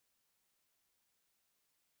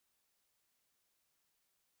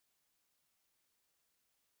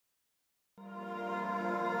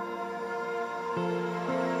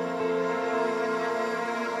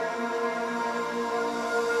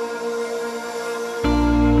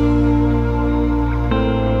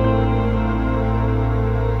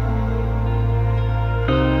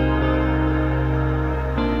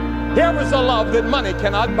love that money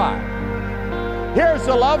cannot buy. Here's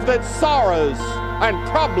a love that sorrows and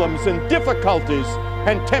problems and difficulties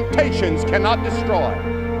and temptations cannot destroy.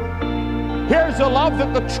 Here's a love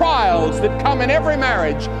that the trials that come in every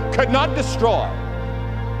marriage could not destroy,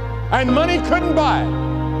 and money couldn't buy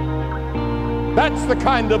it. That's the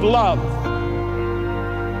kind of love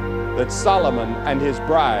that Solomon and his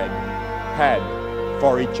bride had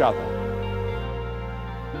for each other.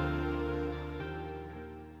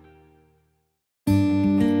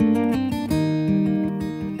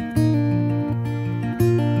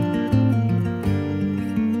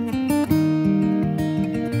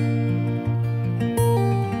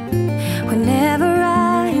 Whenever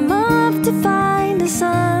I'm off to find a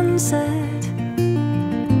sunset,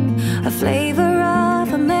 a flavor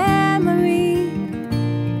of a memory,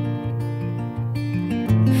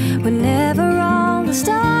 whenever all the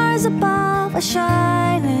stars above are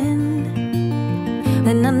shining,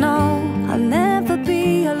 then I know I'll never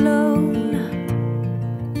be alone.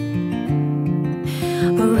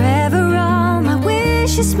 Wherever all my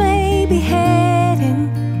wishes may be heading,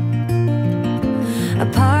 a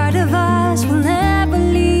part of us will never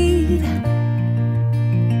leave.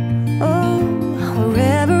 Oh,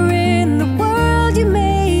 wherever in the world you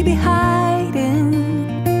may be hiding,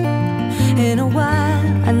 in a while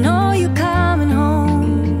I know you're coming home.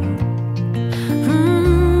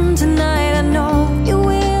 Tonight I know you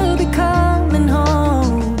will be coming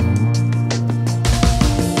home.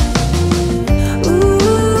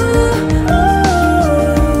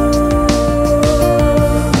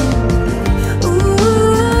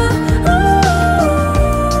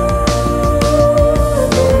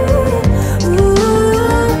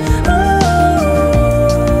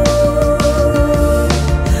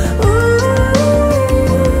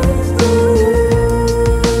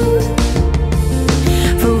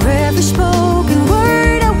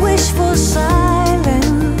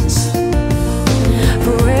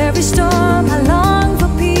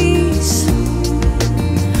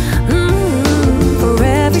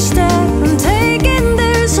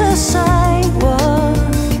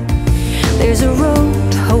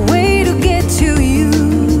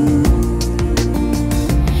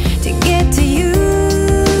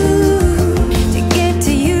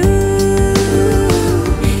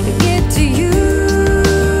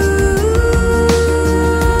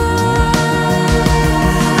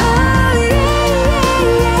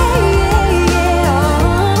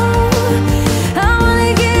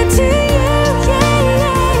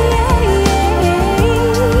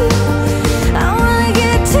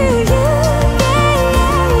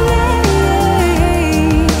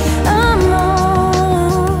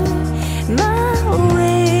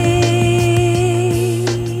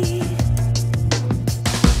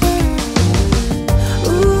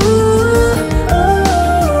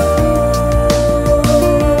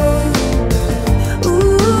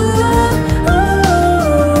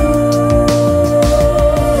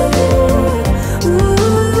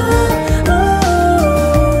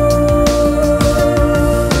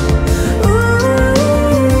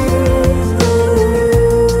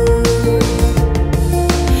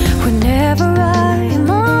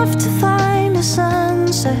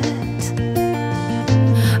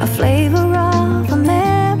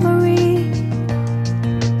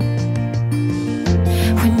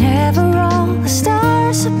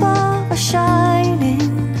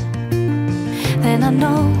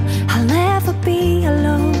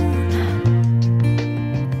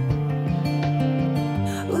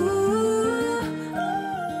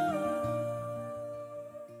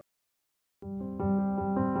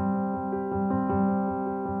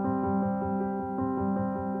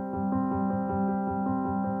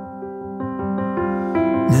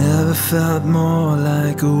 Never felt more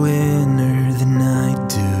like a winner than I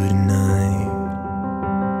do tonight.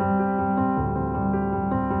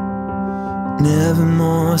 Never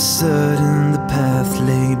more certain the path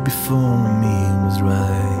laid before me was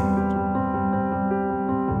right.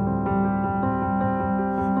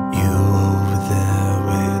 You over there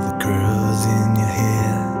with the curls in your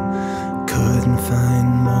hair, couldn't find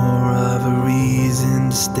more of a reason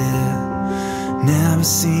to stare. Never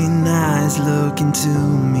seen eyes look into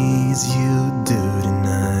me as you do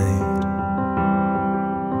tonight.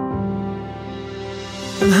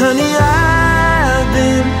 And honey, I've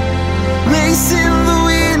been racing the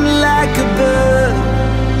wind like a bird,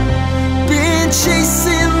 been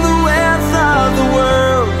chasing the wealth of the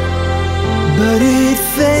world, but it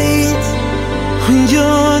fades when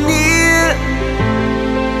you're near.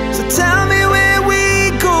 So tell me where we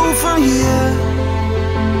go from here.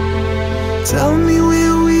 Tell me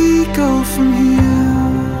where we go from here.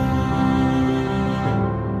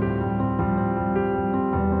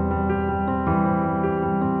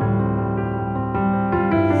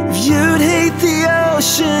 you'd hate the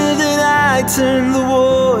ocean, then I'd turn the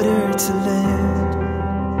water to land.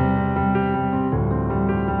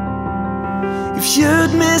 If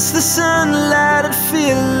you'd miss the sunlight, I'd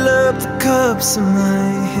fill up the cups in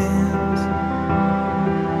my hands.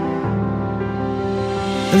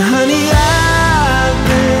 And honey, I've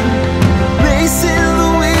been racing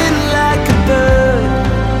the wind like a bird,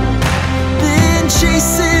 been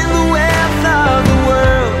chasing the wealth of the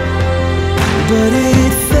world, but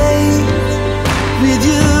it fades with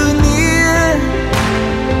you near.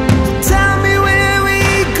 Tell me where we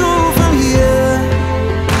go from here.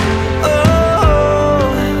 Oh,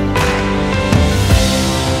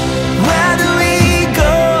 where do we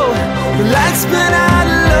go? The lights burn out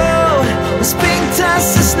low, the spring turns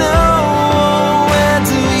to snow. Where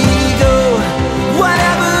do we go?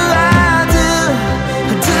 Whatever I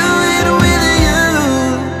do it with you.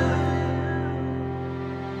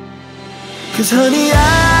 'Cause honey,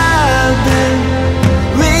 I've been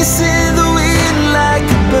racing the wind like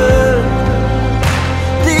a bird,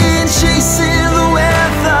 been chasing the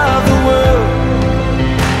wealth of the world.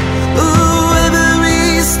 Ooh,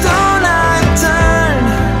 every stone I've turned,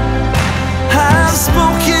 I've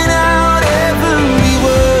spoken out every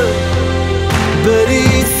word, but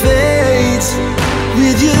it fades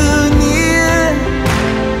with you near.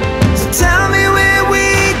 So tell me where we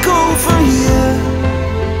go from here.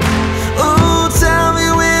 Oh, tell me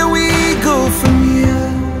where we go from here.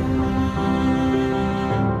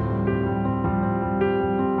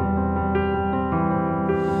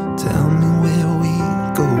 Tell me where we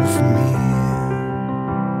go from here.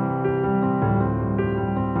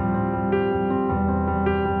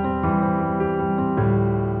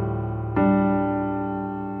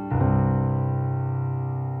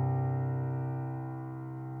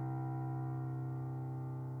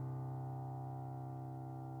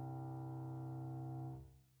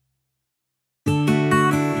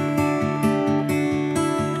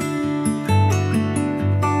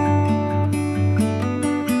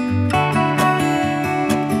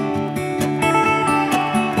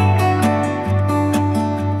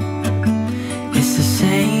 It's the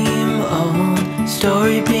same old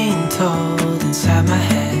story being told inside my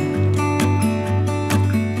head.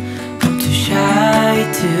 I'm too shy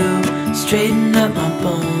to straighten up my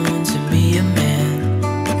bones and be a man.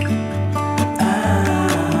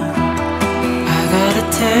 I gotta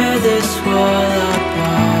tear this wall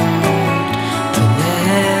apart to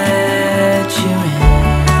let you in.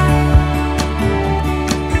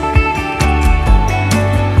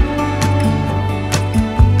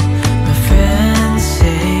 My friends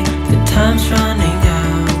say the time's running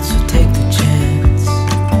out, so take the chance.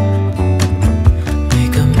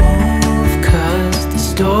 Make a move, 'cause the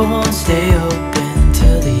store won't stay open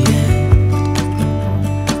till the end.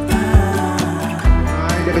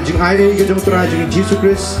 Daga jing ai ga jong tra jing Jesus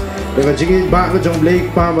Christ, daga jing ba ga jong lake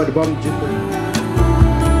pa ba de bom jing.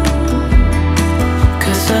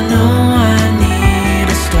 'Cause I know I need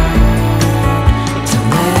a start to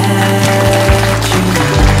let you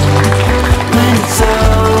know. When it's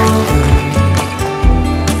over,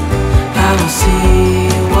 I will see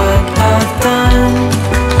what I've done.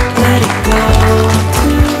 Let it go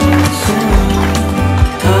too soon.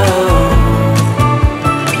 Oh,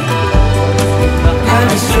 I'll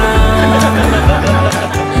be strong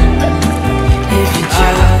if you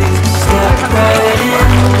just step right in.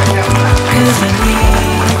 'Cause I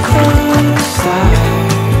need you.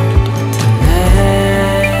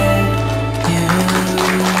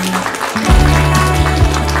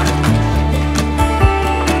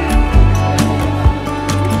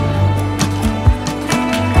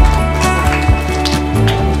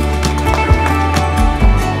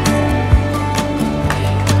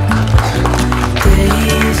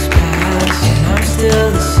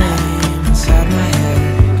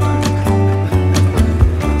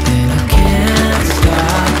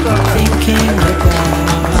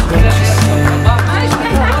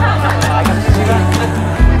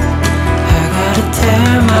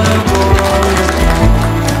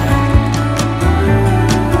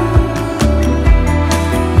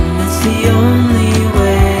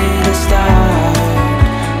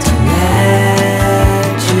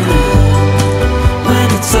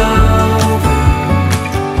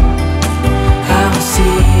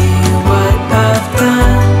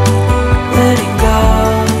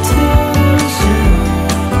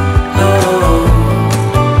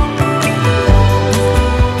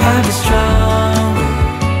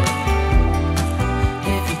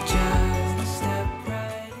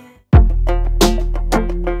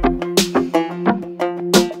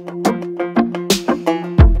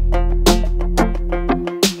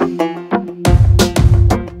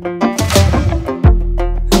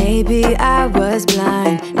 Maybe I was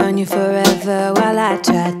blind, known you forever while I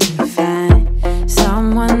tried to find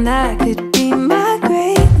someone that could be my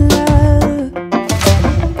great love.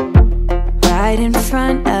 Right in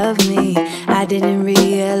front of me, I didn't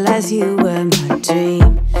realize you were my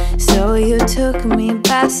dream, so you took me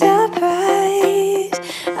by surprise.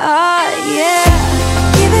 Oh yeah,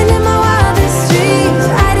 even in my wildest dreams,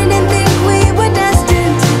 I didn't think we were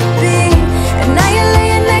destined to be. And now you're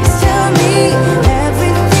laying next to me.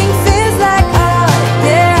 Everything feels like, oh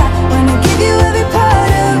yeah, wanna give you every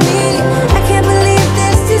part of me. I can't believe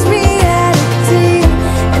this is reality.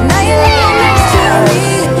 And now you're laying next to me.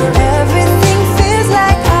 Everything feels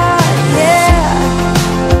like, oh yeah.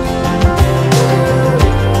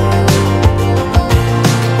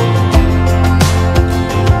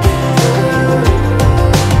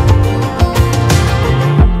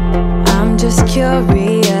 I'm just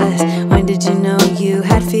curious, when did you know you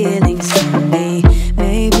had feelings for me?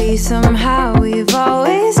 Maybe somehow we've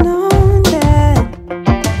always known that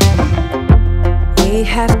we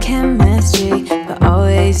have chemistry, but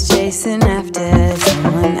always chasing after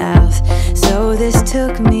someone else. So this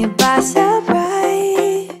took me by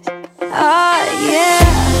surprise. Oh yeah,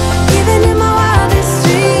 even in my wildest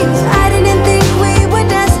dreams, I didn't think we were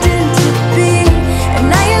destined to be. And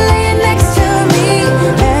now you're laying next to me.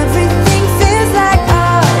 Everything feels like,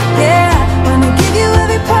 oh yeah, wanna give you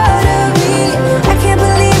every part of me. I can't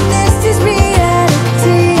believe this is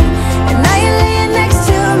reality. And now you're laying next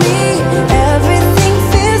to me. Everything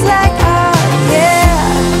feels like, oh yeah.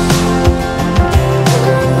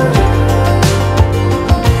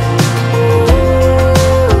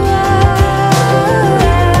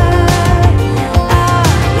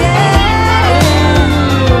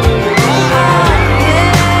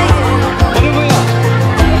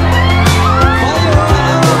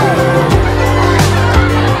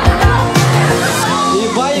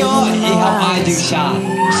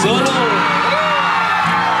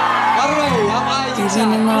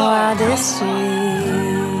 Even in my wildest dreams.